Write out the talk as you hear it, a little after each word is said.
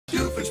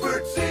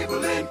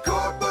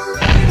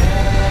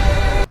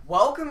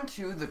Welcome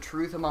to the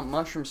Truth About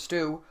Mushroom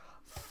Stew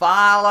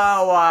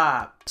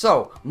Follow-Up!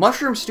 So,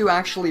 Mushroom Stew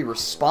actually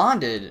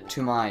responded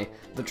to my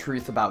The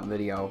Truth About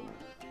video,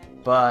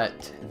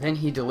 but then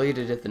he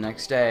deleted it the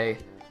next day,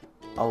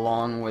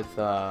 along with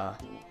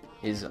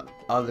his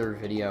other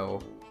video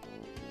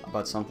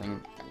about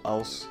something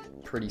else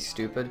pretty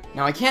stupid.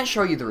 Now, I can't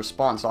show you the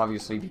response,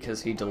 obviously,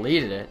 because he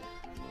deleted it,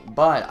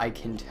 but I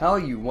can tell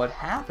you what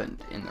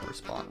happened in the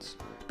response.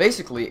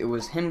 Basically, it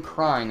was him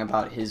crying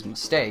about his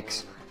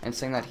mistakes, and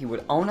saying that he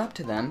would own up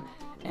to them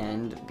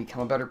and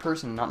become a better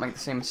person and not make the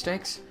same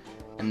mistakes,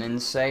 and then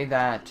say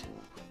that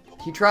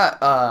he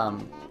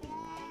and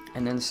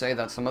then say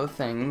that some of the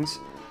things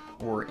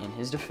were in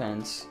his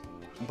defense,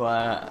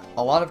 but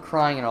a lot of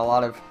crying and a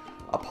lot of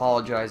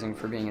apologizing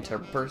for being a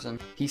terrible person.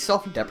 He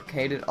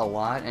self-deprecated a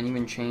lot and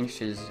even changed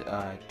his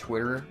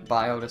Twitter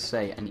bio to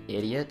say an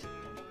idiot,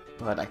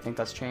 but I think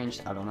that's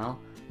changed, I don't know.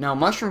 Now,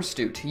 Mushroom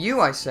Stew, to you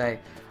I say,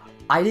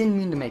 I didn't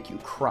mean to make you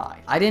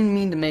cry. I didn't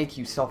mean to make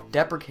you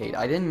self-deprecate.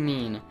 I didn't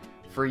mean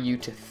for you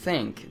to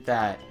think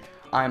that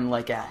I'm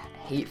like a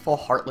hateful,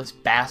 heartless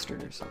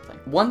bastard or something.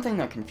 One thing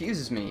that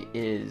confuses me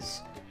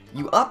is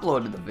you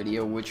uploaded the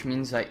video, which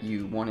means that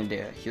you wanted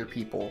to hear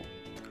people,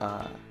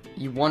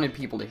 you wanted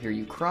people to hear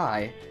you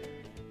cry,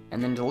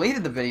 and then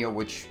deleted the video,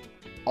 which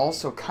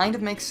also kind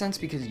of makes sense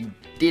because you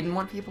didn't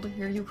want people to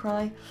hear you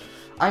cry.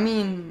 I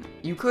mean,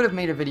 you could have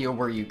made a video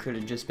where you could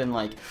have just been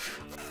like,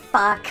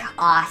 "Fuck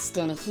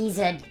Austin, he's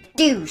a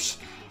douche.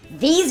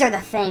 These are the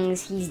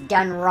things he's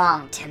done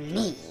wrong to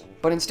me."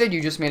 But instead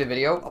you just made a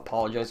video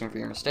apologizing for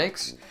your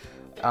mistakes,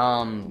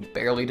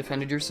 barely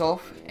defended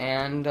yourself,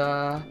 and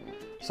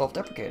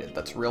self-deprecated.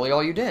 That's really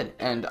all you did.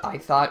 And I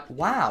thought,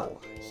 wow,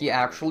 he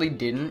actually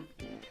didn't,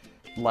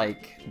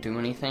 like, do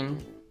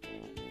anything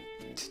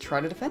to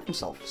try to defend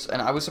himself. And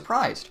I was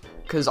surprised,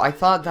 because I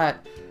thought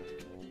that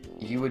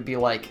you would be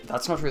like,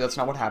 that's not true, that's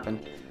not what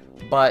happened.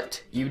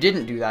 But you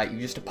didn't do that, you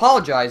just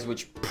apologized,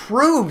 which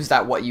proves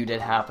that what you did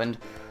happened,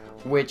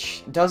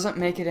 which doesn't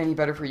make it any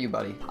better for you,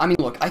 buddy. I mean,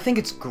 look, I think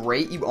it's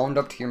great you owned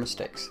up to your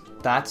mistakes.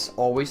 That's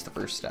always the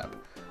first step.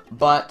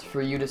 But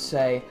for you to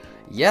say,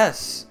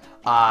 yes,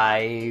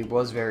 I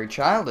was very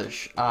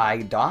childish, I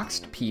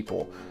doxed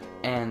people,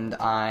 and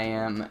I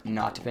am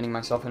not defending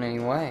myself in any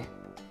way.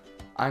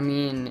 I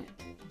mean,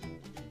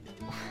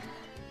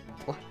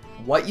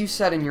 what you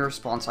said in your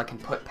response I can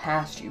put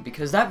past you,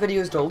 because that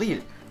video is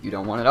deleted. You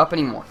don't want it up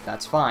anymore.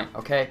 That's fine,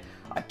 okay?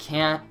 I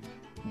can't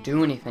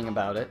do anything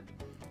about it.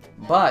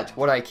 But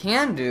what I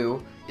can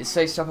do is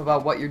say stuff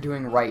about what you're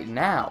doing right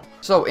now.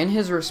 So in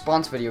his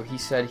response video, he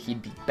said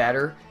he'd be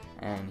better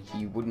and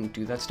he wouldn't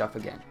do that stuff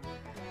again.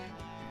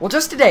 Well,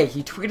 just today,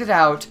 he tweeted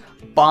out,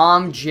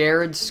 "Bomb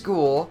Jared's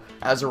school,"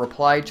 as a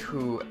reply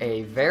to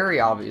a very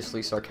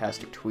obviously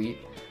sarcastic tweet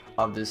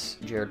of this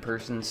Jared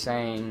person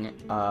saying,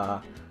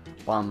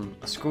 bomb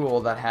a school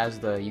that has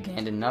the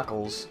Ugandan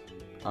Knuckles,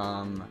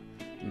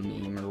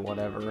 meme or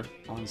whatever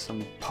on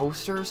some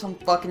poster or some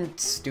fucking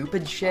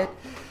stupid shit.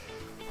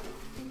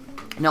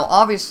 Now,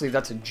 obviously,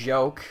 that's a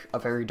joke, a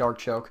very dark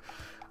joke.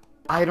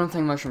 I don't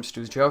think Mushroom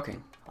Stew is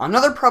joking.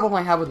 Another problem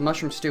I have with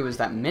Mushroom Stew is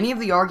that many of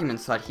the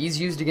arguments that he's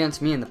used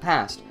against me in the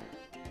past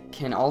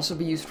can also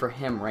be used for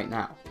him right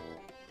now.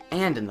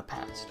 And in the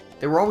past.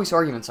 There were always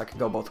arguments that could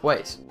go both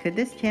ways. Could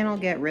this channel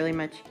get really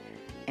much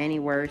any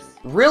worse?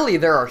 Really,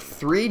 there are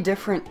 3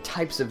 different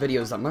types of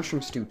videos that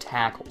Mushroom Stew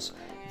tackles.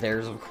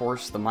 There's, of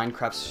course, the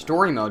Minecraft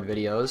story mode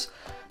videos,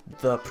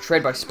 the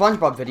Portrayed by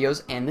SpongeBob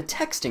videos, and the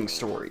texting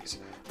stories.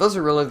 Those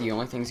are really the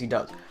only things he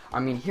does. I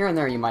mean, here and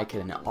there you might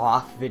get an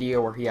off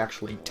video where he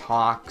actually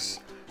talks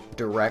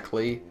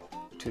directly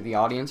to the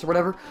audience or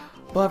whatever,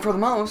 but for the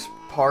most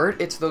part,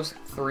 it's those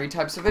 3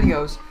 types of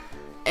videos,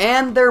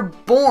 and they're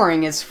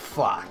boring as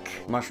fuck.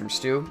 Mushroom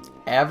Stew,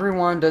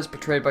 everyone does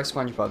Portrayed by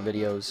SpongeBob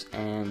videos,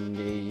 and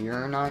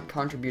you're not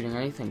contributing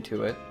anything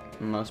to it.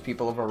 Most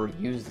people have already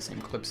used the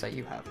same clips that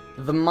you have.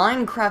 The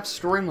Minecraft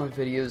story mode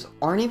videos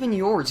aren't even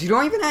yours. You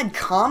don't even add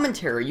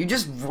commentary. You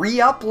just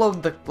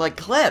re-upload the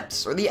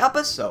clips or the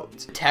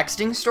episodes.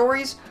 Texting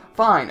stories?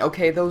 Fine.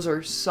 Okay, those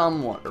are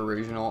somewhat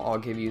original. I'll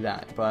give you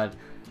that. But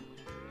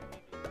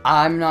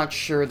I'm not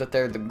sure that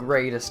they're the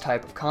greatest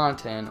type of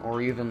content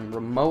or even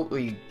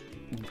remotely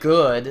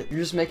good. You're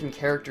just making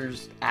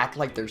characters act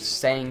like they're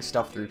saying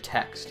stuff through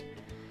text.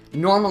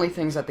 Normally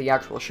things that the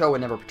actual show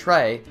would never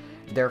portray,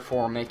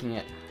 therefore making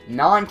it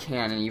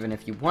non-canon even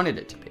if you wanted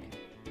it to be.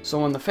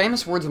 So in the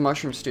famous words of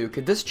Mushroom Stew,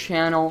 could this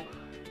channel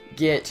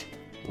get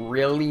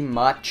really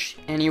much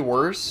any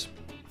worse?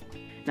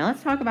 Now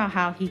let's talk about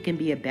how he can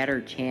be a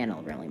better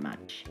channel really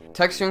much.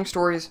 Texting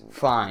stories?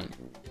 Fine.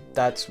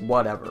 That's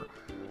whatever.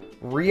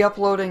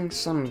 Re-uploading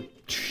some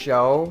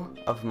show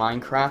of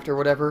Minecraft or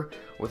whatever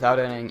without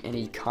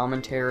any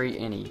commentary,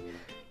 any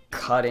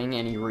cutting,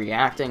 any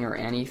reacting or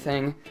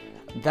anything,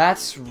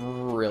 that's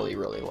really,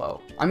 really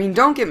low. I mean,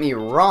 don't get me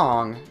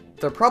wrong,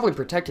 they're probably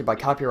protected by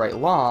copyright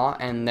law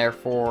and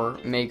therefore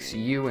makes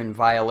you in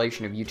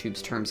violation of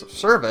YouTube's terms of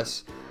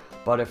service,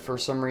 but if for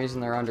some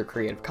reason they're under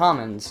Creative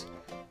Commons,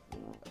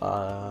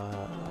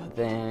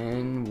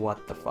 then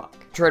what the fuck?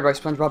 Tried by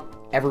SpongeBob,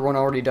 everyone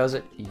already does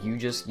it. You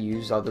just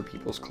use other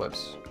people's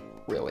clips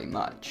really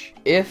much.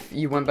 If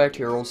you went back to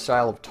your old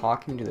style of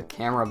talking to the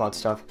camera about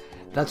stuff,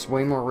 that's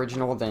way more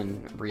original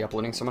than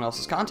re-uploading someone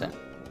else's content.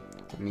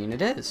 I mean,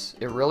 it is.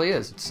 It really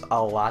is. It's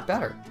a lot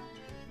better.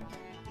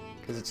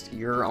 Because it's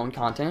your own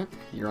content,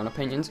 your own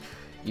opinions.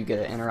 You get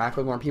to interact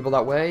with more people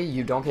that way.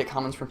 You don't get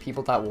comments from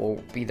people that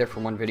will be there for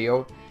one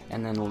video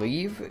and then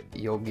leave.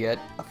 You'll get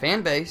a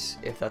fan base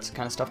if that's the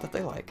kind of stuff that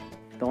they like.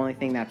 The only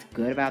thing that's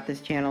good about this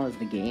channel is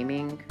the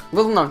gaming.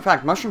 Little known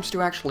fact, Mushroom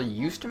Stew actually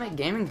used to make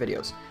gaming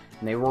videos,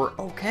 and they were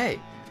okay.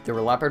 They were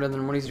a lot better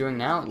than what he's doing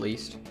now, at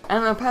least. And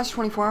in the past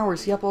 24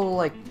 hours, he uploaded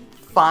like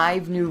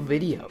 5 new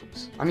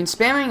videos. I mean,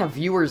 spamming a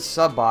viewer's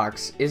sub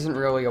box isn't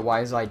really a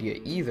wise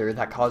idea either.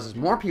 That causes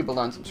more people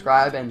to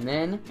unsubscribe, and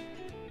then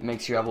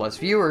makes you have less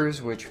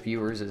viewers, which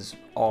viewers is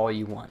all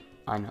you want.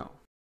 I know.